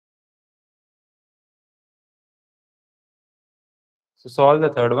So solve the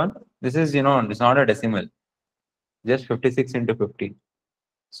third one. This is, it's not a decimal, just 56 into 50.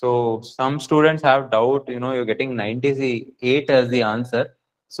 So some students have doubt, you're getting 98 as the answer.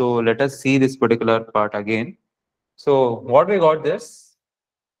 So let us see this particular part again. So what we got this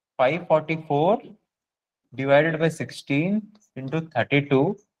 544 divided by 16 into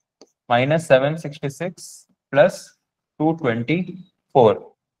 32 minus 766 plus 224.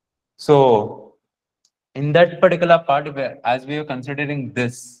 So in that particular part, as we are considering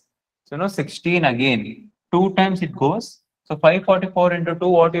this, so 16 again, 2 times it goes. So 544 into 2,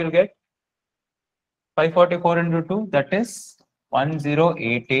 what you'll get? 544 into 2, that is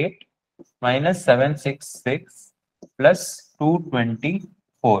 1088 minus 766 plus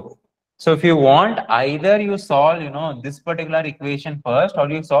 224. So if you want, either you solve, this particular equation first, or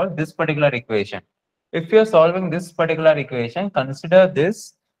you solve this particular equation. If you're solving this particular equation, consider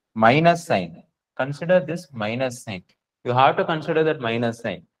this minus sign. Consider this minus sign. You have to consider that minus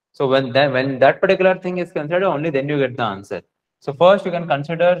sign. So when that particular thing is considered, only then you get the answer. So first you can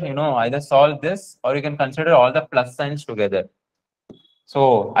consider, either solve this, or you can consider all the plus signs together.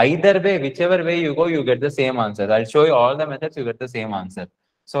 So either way, whichever way you go, you get the same answer. I'll show you all the methods, you get the same answer.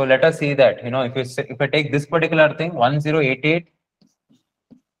 So let us see that, if I take this particular thing, 1088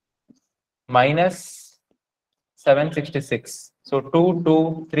 minus 766. So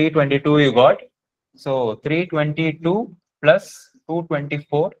 322 you got. So 322 plus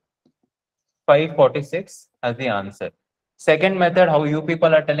 224, 546 as the answer. Second method, how you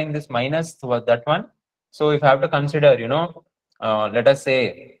people are telling this minus was that one. So if I have to consider, let us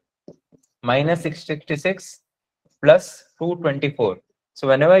say minus 666 plus 224. So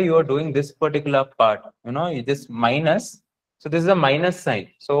whenever you are doing this particular part, this minus. So this is a minus sign.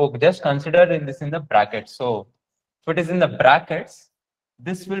 So just consider this in the brackets. So if it is in the brackets,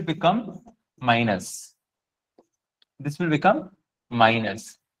 this will become minus. This will become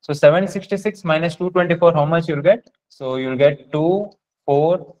minus. So 766 minus 224, how much you'll get? So you'll get 2,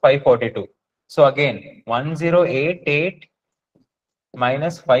 4, 542. So again, 1088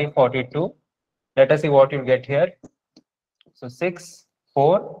 minus 542. Let us see what you'll get here. So 6,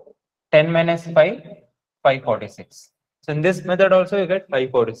 4, 10 minus 5, 546. So in this method also you get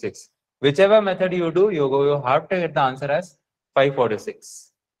 546. Whichever method you do, you have to get the answer as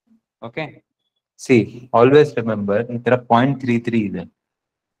 546. Okay. See, always remember, there are 0.33 there,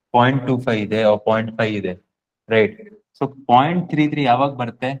 0.25 there, or 0.5 there, right? So 0.33 ಯಾವಾಗ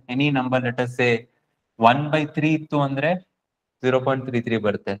ಬರುತ್ತೆ? Any number, let us say 1/3 ಇತ್ತು ಅಂದ್ರೆ 0.33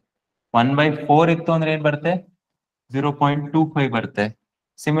 ಬರುತ್ತೆ. 1/4 ಇತ್ತು ಅಂದ್ರೆ ಏನ್ ಬರುತ್ತೆ? 0.25 ಬರುತ್ತೆ.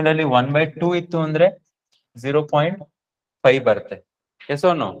 Similarly 1/2 ಇತ್ತು ಅಂದ್ರೆ 0.5 ಬರುತ್ತೆ. Yes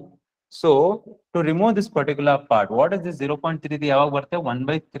or no? So to remove this particular part, what is this 0.33 ಯಾವಾಗ ಬರುತ್ತೆ?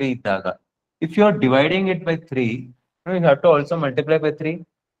 1/3 ಇದ್ದಾಗ. If you are dividing it by 3, you have to also multiply by 3.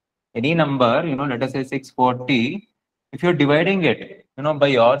 Any number, let us say 640. If you're dividing it, by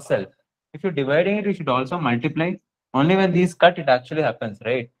yourself, if you're dividing it, you should also multiply. Only when these cut, it actually happens,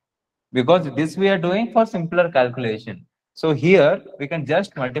 right? Because this we are doing for simpler calculation. So here we can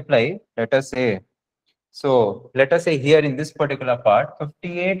just multiply, let us say. So let us say here in this particular part,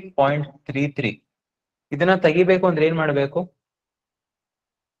 58.33. ಇದನ್ನ ತೆಗಿಬೇಕು ಅಂದ್ರೆ ಏನ್ ಮಾಡಬೇಕು?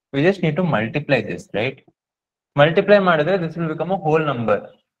 We just need to multiply this, right? Multiply ಮಾಡಿದ್ರೆ this will become a whole number.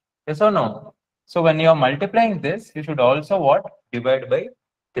 Yes or no? So when you are multiplying this, you should also what? Divide by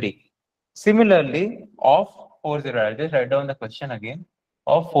 3. Similarly, of 40, I'll just write down the question again.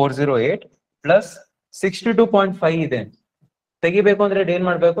 Of 408 plus 62.5 ಇದೆ. ತೆಗಿಬೇಕು ಅಂದ್ರೆ ಏನು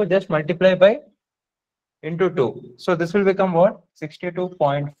ಮಾಡಬೇಕು? Just multiply by into 2. So this will become what?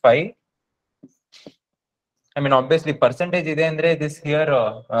 62.5. I mean, obviously percentage ಇದೆ ಅಂದ್ರೆ this here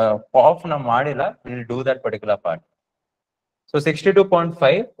off na ಮಾಡಿಲ್ಲ. We'll do that particular part. So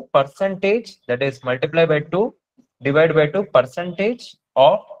 62.5 percentage, that is multiply by 2, divide by 2, percentage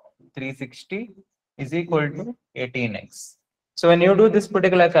of 360 is equal to 18x. So when you do this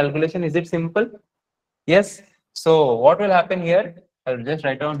particular calculation, is it simple? Yes. So what will happen here? I'll just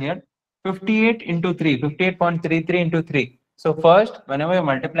write down here 58 into 3, 58.33 into 3. So first, whenever you're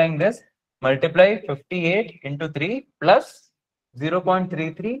multiplying this, multiply 58 into 3 plus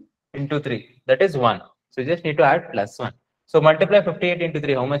 0.33 into 3. That is 1. So you just need to add plus 1. So multiply 58 into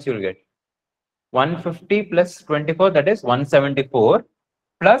 3, how much you will get? 150 plus 24, that is 174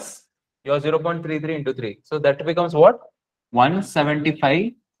 plus your 0.33 into 3. So that becomes what?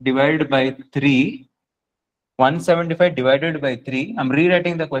 175 divided by 3. 175 divided by 3. I'm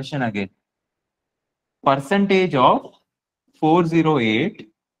rewriting the question again. Percentage of 408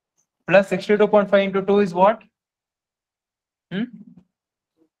 plus 62.5 into 2 is what?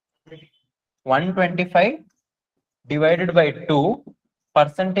 125 divided by 2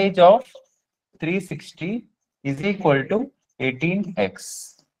 percentage of 360 is equal to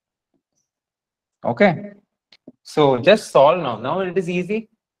 18x. Okay. So just solve now. Now it is easy.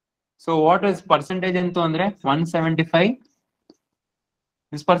 So what is percentage into andre? 175.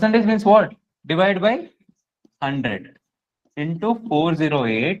 This percentage means what? Divide by 100 into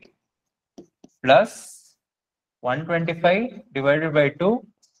 408 plus 125 divided by 2,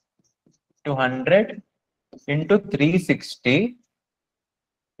 200 into 360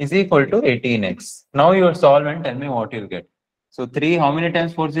 is equal to 18x. Now you solve and tell me what you'll get. So 3, how many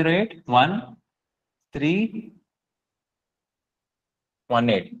times 408? 1, 3,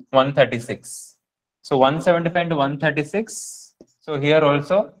 18, 136. So 175 into 136. So here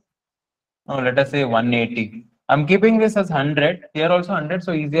also, let us say 180. I'm keeping this as 100. Here also 100.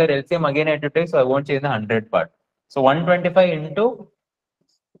 So easier LCM again I have to take. So I won't change the 100 part. So 125 into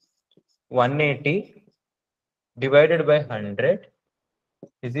 180 divided by 100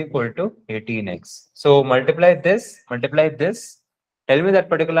 is equal to 18x. So multiply this, tell me that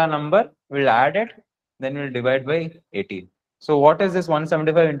particular number, we'll add it, then we'll divide by 18. So what is this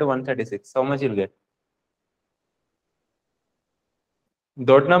 175 into 136? How much you'll get?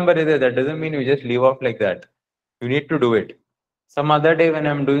 Dot number is there. That doesn't mean you just leave off like that. You need to do it. Some other day when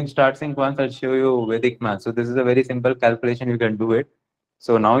I'm doing start sync once, I'll show you Vedic math. So this is a very simple calculation. You can do it.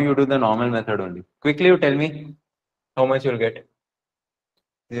 So now you do the normal method only. Quickly you tell me how much you'll get.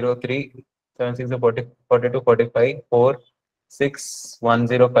 0, 3, 7, 6, 40, 42, 45, 4, 6, 1,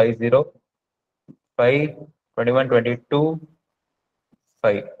 0, 5, 0, 5, 21, 22,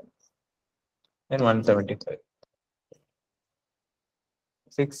 5, and 175.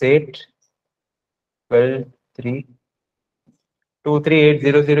 6, 8, 12, 3,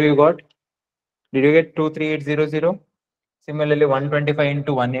 23800 you got. Did you get 23800? Similarly, 125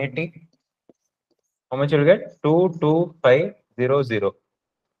 into 180. How much you'll get? 22500.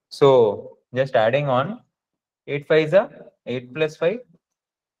 So just adding on 8 5 is 8 plus 5,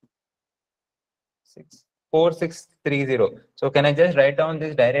 6, 4630. So can I just write down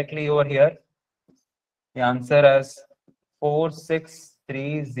this directly over here? The answer as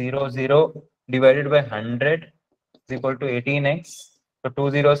 46300 divided by 100 is equal to 18x. So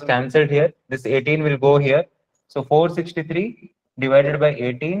 2 zeros cancelled here. This 18 will go here. So 463 divided by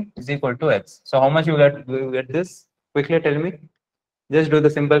 18 is equal to x. So how much you get this? Quickly tell me. Just do the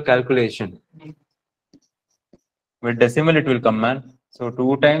simple calculation. With decimal it will come, man. So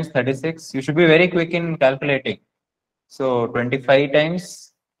 2 times 36. You should be very quick in calculating. So 25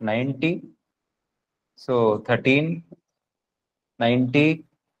 times 90. So 13,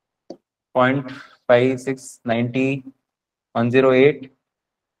 90.56, 90, 108.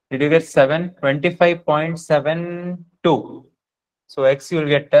 Did you get 7? 25.72. So x you will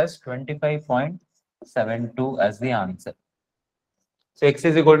get as 25.72 as the answer. So x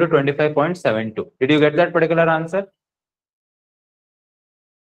is equal to 25.72. Did you get that particular answer?